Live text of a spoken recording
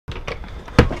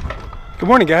Good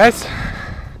morning, guys.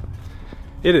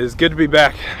 It is good to be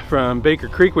back from Baker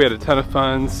Creek. We had a ton of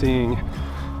fun seeing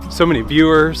so many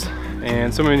viewers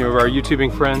and so many of our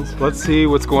YouTubing friends. Let's see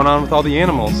what's going on with all the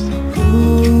animals.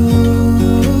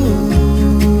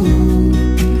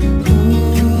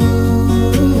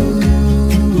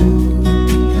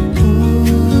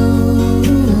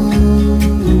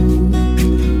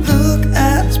 Look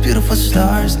at these beautiful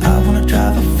stars. I want to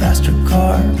drive a faster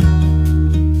car.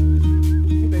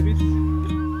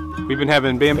 We've been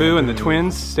having Bamboo and the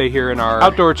twins stay here in our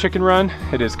outdoor chicken run.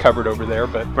 It is covered over there,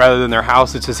 but rather than their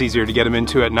house, it's just easier to get them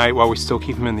into at night while we still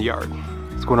keep them in the yard.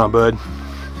 What's going on, bud?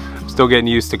 I'm still getting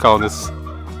used to calling this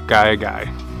guy a guy.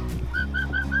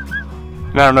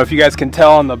 And I don't know if you guys can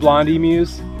tell on the blonde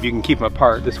emus, if you can keep them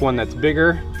apart. This one that's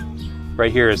bigger,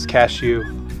 right here is Cashew,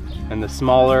 and the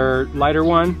smaller, lighter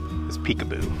one is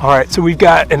Peekaboo. All right, so we've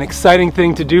got an exciting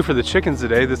thing to do for the chickens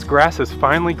today. This grass has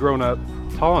finally grown up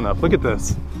tall enough. Look at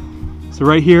this. So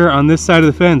right here on this side of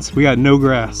the fence, we got no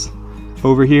grass.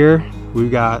 Over here, we've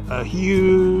got a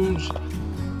huge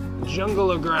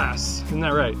jungle of grass. Isn't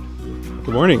that right?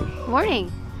 Good morning. Morning.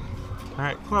 All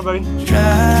right, come on, buddy.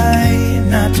 Try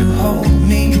not to hold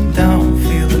me down.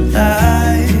 Feel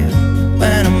alive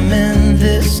when I'm in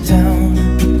this town.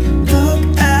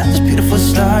 Look at these beautiful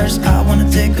stars. I want to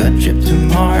take a trip to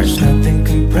Mars. Nothing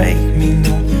can break me,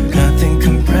 no, nothing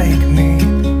can break me.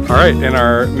 All right, and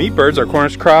our meat birds, our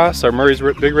Cornish cross, our Murray's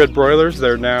big red broilers,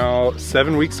 they're now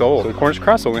 7 weeks old. The Cornish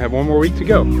cross only have 1 more week to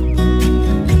go.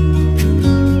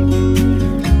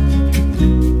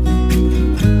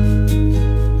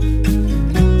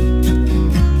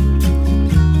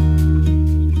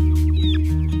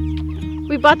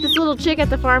 We bought this little chick at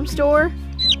the farm store,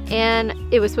 and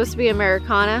it was supposed to be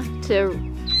Americana to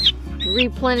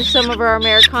replenish some of our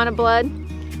Americana blood.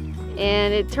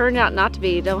 And it turned out not to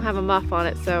be. It don't have a muff on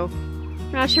it, so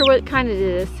I'm not sure what kind it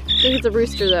is. I think it's a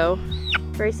rooster though.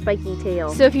 Very spiky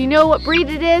tail. So if you know what breed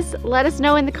it is, let us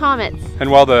know in the comments.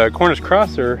 And while the Cornish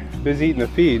cross are busy eating the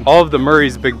feed, all of the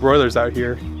Murray's big broilers out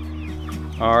here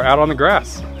are out on the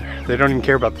grass. They don't even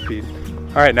care about the feed.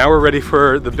 All right, now we're ready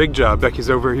for the big job.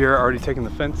 Becky's over here already taking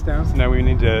the fence down. So now we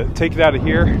need to take it out of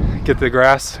here, get the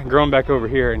grass growing back over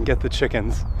here, and get the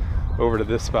chickens over to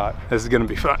this spot. This is gonna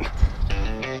be fun.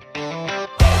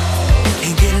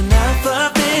 Can't get enough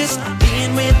of this.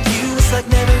 Being with you is like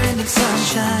never-ending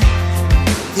sunshine.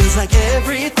 Feels like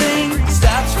everything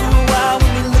stops for a while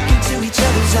when we look into each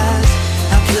other's eyes.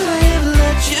 How could I ever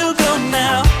let you go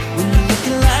now when you're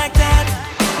looking like that?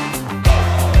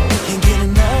 Can't get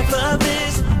enough of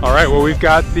this. All right, well, we've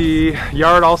got the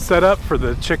yard all set up for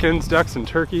the chickens, ducks, and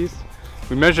turkeys.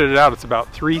 We measured it out. It's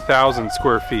about 3,000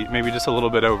 square feet, maybe just a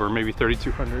little bit over, maybe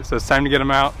 3,200. So it's time to get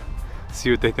them out, see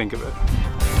what they think of it.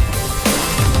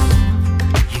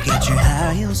 Got your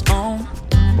high heels on,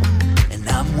 and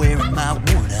I'm wearing my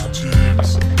worn out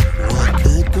jeans. What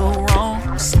could go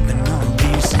wrong? Sipping on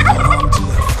beer, singing along to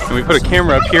it. And we put a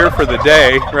camera up here for the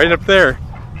day, right up there.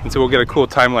 And so we'll get a cool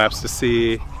time lapse to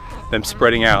see them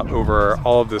spreading out over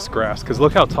all of this grass. Because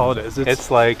look how tall it is.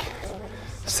 It's like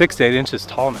 6 to 8 inches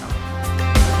tall now.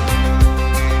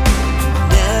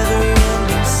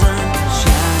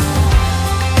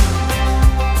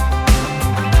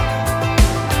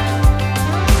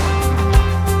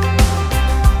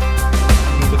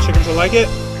 Like it?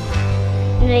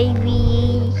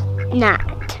 Maybe not.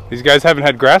 These guys haven't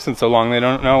had grass in so long, they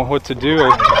don't know what to do.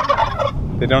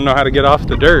 They don't know how to get off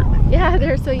the dirt. Yeah,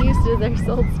 they're so used to their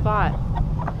old spot.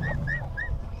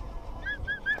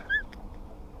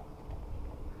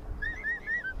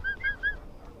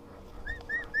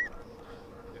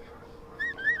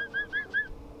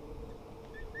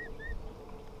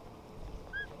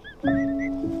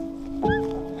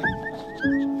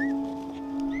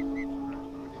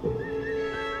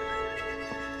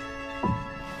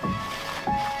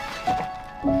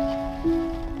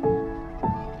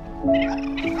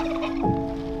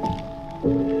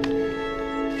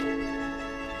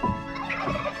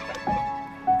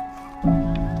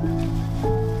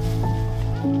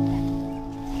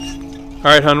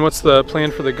 All right, hon, what's the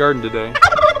plan for the garden today?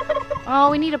 Oh,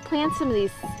 we need to plant some of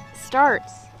these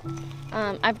starts.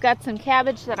 I've got some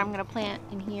cabbage that I'm gonna plant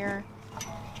in here.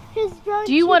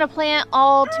 Do you want to plant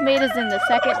all tomatoes in the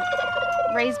second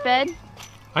raised bed?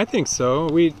 I think so.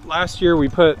 Last year we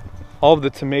put all of the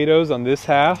tomatoes on this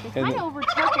half. They kind of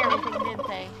overtook everything, didn't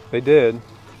they? They did.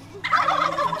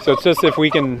 So it's just if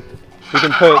we can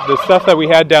put the stuff that we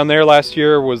had down there last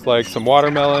year was like some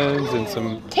watermelons and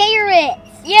some Carrots!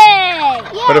 Yay!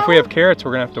 But if we have carrots,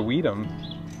 we're gonna have to weed them.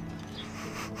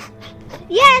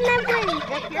 Yeah, and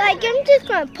I'm just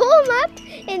gonna pull them up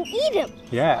and eat them.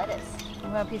 Yeah. You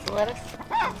want a piece of lettuce?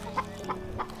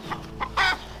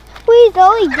 We've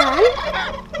already done.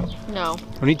 No.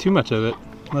 Don't eat too much of it.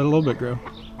 Let a little bit grow.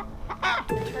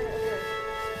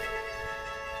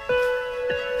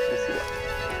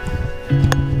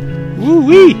 Woo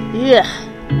wee! Yeah,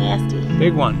 nasty.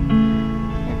 Big one.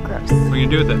 You're gross. What are you gonna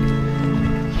do with it?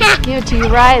 Give it to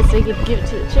Uriah so you can give it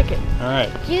to the chicken. All right.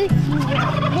 Juicy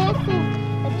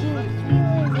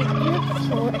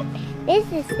one. This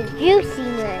is the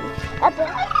juicy one.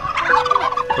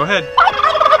 Go ahead.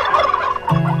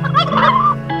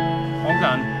 All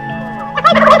done.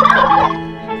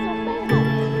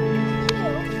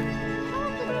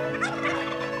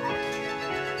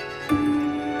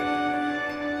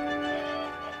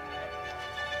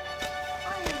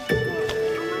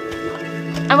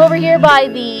 I'm over here by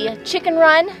the chicken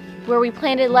run where we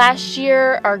planted last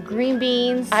year our green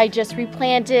beans. I just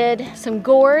replanted some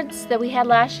gourds that we had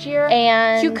last year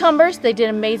and cucumbers. They did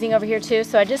amazing over here too.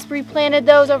 So I just replanted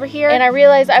those over here and I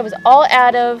realized I was all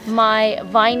out of my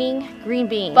vining green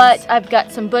beans. But I've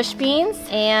got some bush beans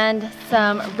and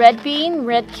some red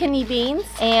kidney beans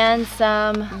and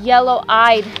some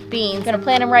yellow-eyed beans. I'm gonna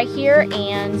plant them right here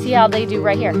and see how they do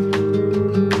right here.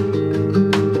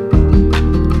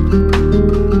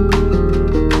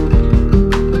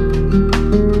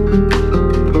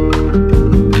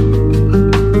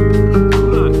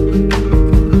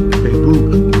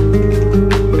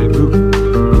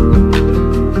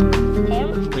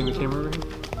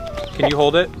 Can you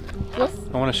hold it? Yes.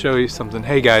 I want to show you something.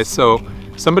 Hey guys, so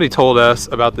somebody told us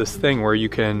about this thing where you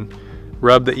can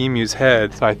rub the emu's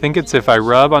head. So I think it's if I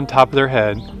rub on top of their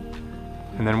head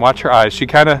and then watch her eyes. She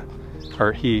kind of,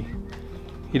 or he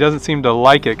doesn't seem to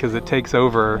like it because it takes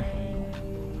over.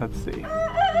 Let's see.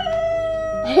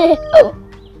 Oh,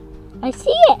 I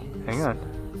see it. Hang on.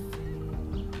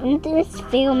 I'm just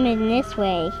filming this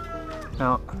way.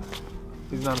 No,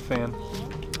 he's not a fan.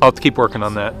 I'll have to keep working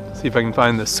on that. See if I can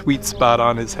find the sweet spot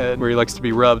on his head where he likes to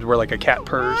be rubbed, where like a cat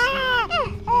purrs.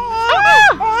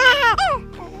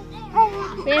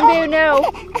 Bamboo, no.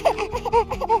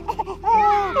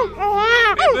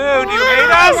 Bamboo, do you hate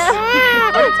us?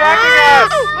 Quit attacking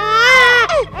us!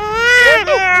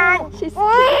 Bamboo! She's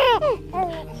coming.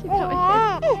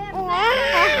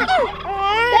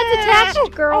 That's attached,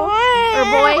 girl. Or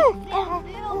boy.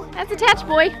 That's attached,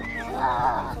 boy.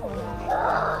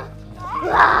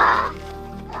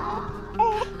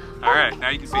 All right, now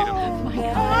you can feed him.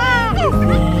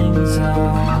 Everything's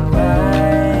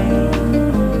alright,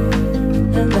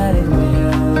 and that it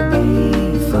will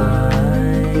be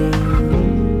fine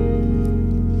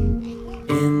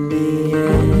in the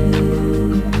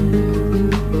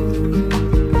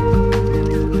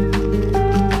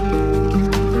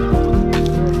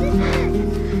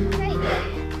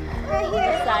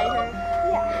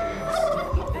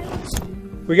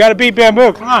We gotta beat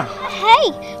Bamboo, come on.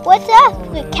 Hey, what's up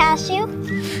with Cashew?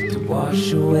 to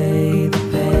wash away the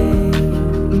pain.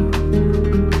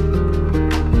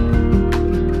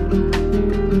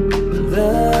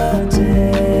 The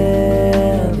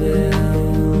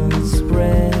devil's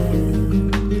breath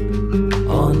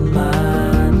on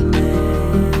my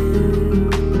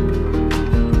neck,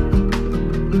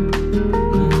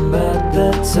 but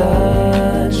the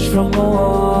touch from the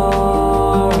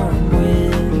warm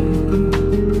wind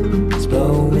is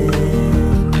blowing.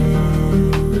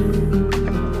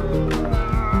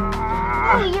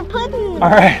 Oh, you're putting. All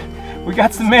right, we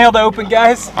got some mail to open,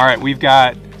 guys. All right, we've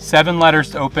got 7 letters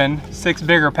to open, 6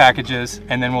 bigger packages,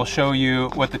 and then we'll show you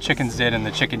what the chickens did in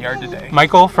the chicken yard today.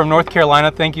 Michael from North Carolina,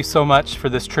 thank you so much for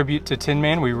this tribute to Tin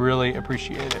Man. We really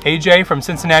appreciate it. AJ from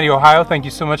Cincinnati, Ohio, thank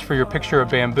you so much for your picture of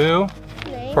Bamboo,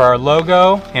 for our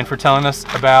logo, and for telling us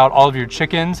about all of your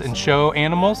chickens and show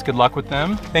animals. Good luck with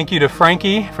them. Thank you to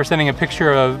Frankie for sending a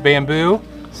picture of Bamboo,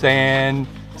 saying,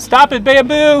 "Stop it,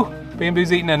 Bamboo!"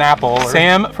 Bamboo's eating an apple.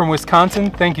 Sam from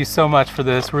Wisconsin, thank you so much for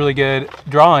this really good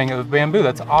drawing of Bamboo.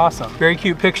 That's awesome. Very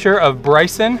cute picture of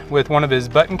Bryson with one of his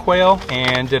button quail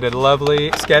and did a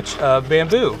lovely sketch of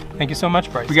Bamboo. Thank you so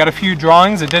much, Bryson. We got a few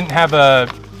drawings. It didn't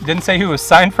say who it was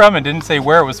signed from, and didn't say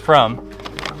where it was from.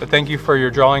 But thank you for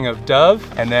your drawing of Dove,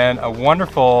 and then a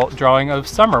wonderful drawing of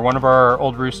Summer, one of our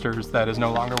old roosters that is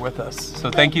no longer with us.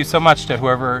 So thank you so much to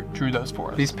whoever drew those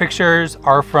for us. These pictures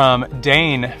are from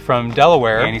Dayon from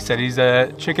Delaware, and he said he's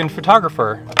a chicken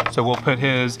photographer. So we'll put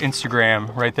his Instagram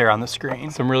right there on the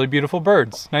screen. Some really beautiful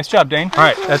birds. Nice job, Dayon. All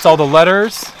right, that's all the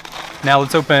letters. Now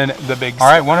let's open the big. All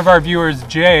right, one of our viewers,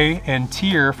 Jay and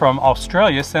Tier from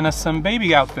Australia, sent us some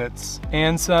baby outfits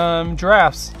and some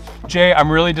giraffes. Jay,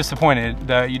 I'm really disappointed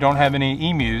that you don't have any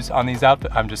emus on these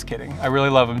outfits. I'm just kidding. I really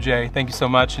love them, Jay. Thank you so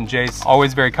much. And Jay's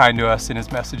always very kind to us in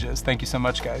his messages. Thank you so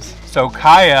much, guys. So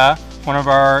Kaya, one of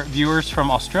our viewers from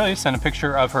Australia, sent a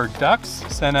picture of her ducks,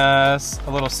 sent us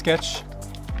a little sketch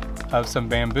of some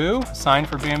bamboo, a sign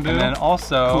for bamboo, and then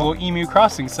also a cool emu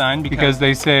crossing sign because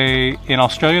they say in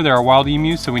Australia there are wild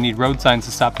emus, so we need road signs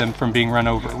to stop them from being run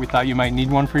over. We thought you might need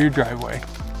one for your driveway.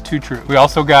 Too true. We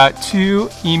also got 2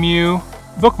 emu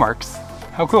bookmarks.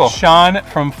 How cool. Sean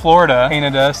from Florida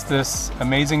painted us this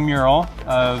amazing mural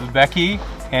of Becky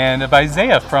and of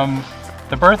Isaiah from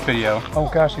the birth video. Oh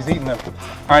gosh, he's eating them.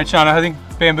 All right, Sean, I think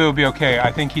bamboo will be okay.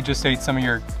 I think he just ate some of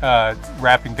your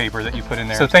wrapping paper that you put in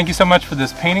there. So thank you so much for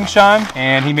this painting, Sean.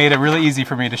 And he made it really easy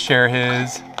for me to share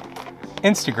his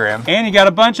Instagram. And he got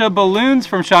a bunch of balloons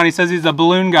from Sean. He says he's a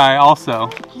balloon guy also.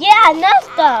 Yeah, that's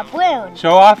the balloon.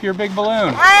 Show off your big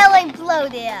balloon. I like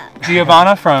blowed it up.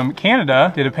 Giovanna from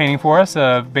Canada did a painting for us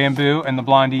of bamboo and the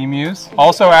blonde emus.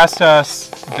 Also asked us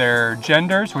their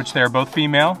genders, which they're both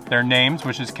female, their names,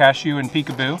 which is Cashew and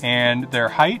Peekaboo, and their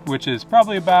height, which is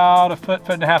probably about a foot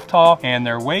and a half tall, and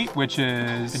their weight, which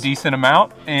is a decent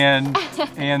amount, and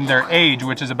their age,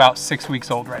 which is about 6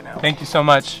 weeks old right now. Thank you so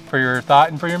much for your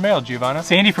thought and for your mail, Giovanna.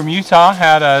 Sandy from Utah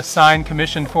had a sign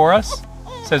commissioned for us.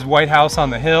 It says White House on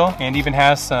the Hill, and even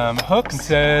has some hooks. It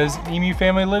says Emu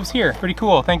family lives here. Pretty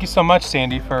cool. Thank you so much,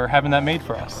 Sandy, for having that made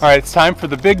for us. All right, it's time for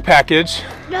the big package.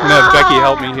 I'm gonna have Becky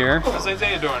help me here. How's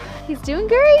Isaiah doing? He's doing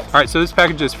great. All right, so this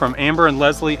package is from Amber and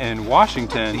Leslie in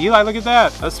Washington. Eli, look at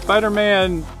that. A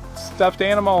Spider-Man stuffed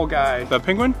animal guy. The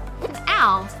penguin?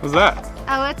 Ow. What's that?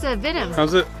 Oh, it's a venom.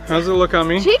 How's it look on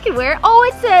me? Chicken wear. Oh,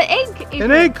 it's an egg.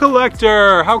 An egg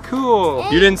collector. How cool.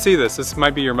 You didn't see this. This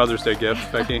might be your Mother's Day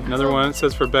gift, Becky. Another one. It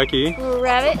says for Becky.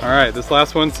 Rabbit. All right, this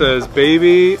last one says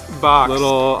baby box.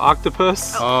 Little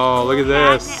octopus. Oh, look at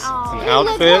this. An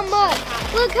outfit.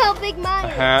 Look how big mine A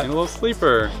is. hat and a little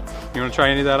sleeper. You want to try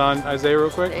any of that on Isaiah real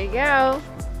quick? There you go.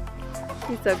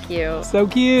 He's so cute. So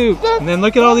cute. And then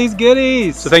look at all these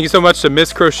goodies. So thank you so much to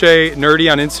Miss Crochet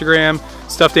Nerdy on Instagram,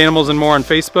 Stuffed Animals and More on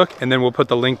Facebook, and then we'll put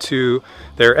the link to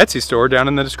their Etsy store down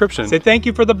in the description. Say thank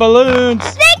you for the balloons.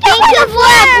 Thank you for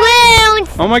the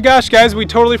balloons. Oh my gosh, guys, we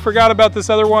totally forgot about this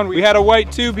other one. We had a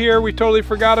white tube here. We totally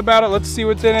forgot about it. Let's see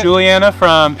what's in it. Juliana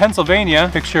from Pennsylvania.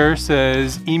 Picture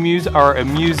says, emus are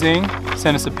amusing.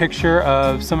 Sent us a picture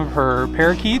of some of her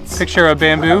parakeets. Picture of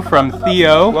bamboo from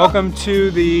Theo. Welcome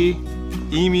to the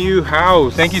emu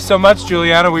house. Thank you so much,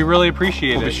 Juliana. We really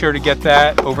appreciate it. We'll be sure to get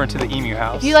that over into the emu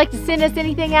house. If you'd like to send us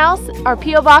anything else, our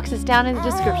P.O. box is down in the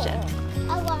description.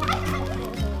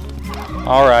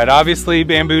 All right, obviously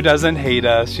Bamboo doesn't hate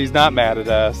us. She's not mad at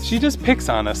us. She just picks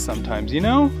on us sometimes, you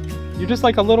know? You're just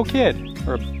like a little kid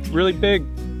or a really big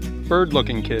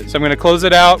bird-looking kid. So I'm gonna close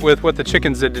it out with what the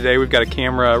chickens did today. We've got a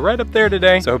camera right up there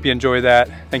today. So I hope you enjoy that.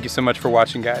 Thank you so much for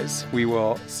watching, guys. We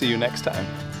will see you next time.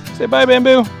 Say bye,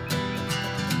 Bamboo.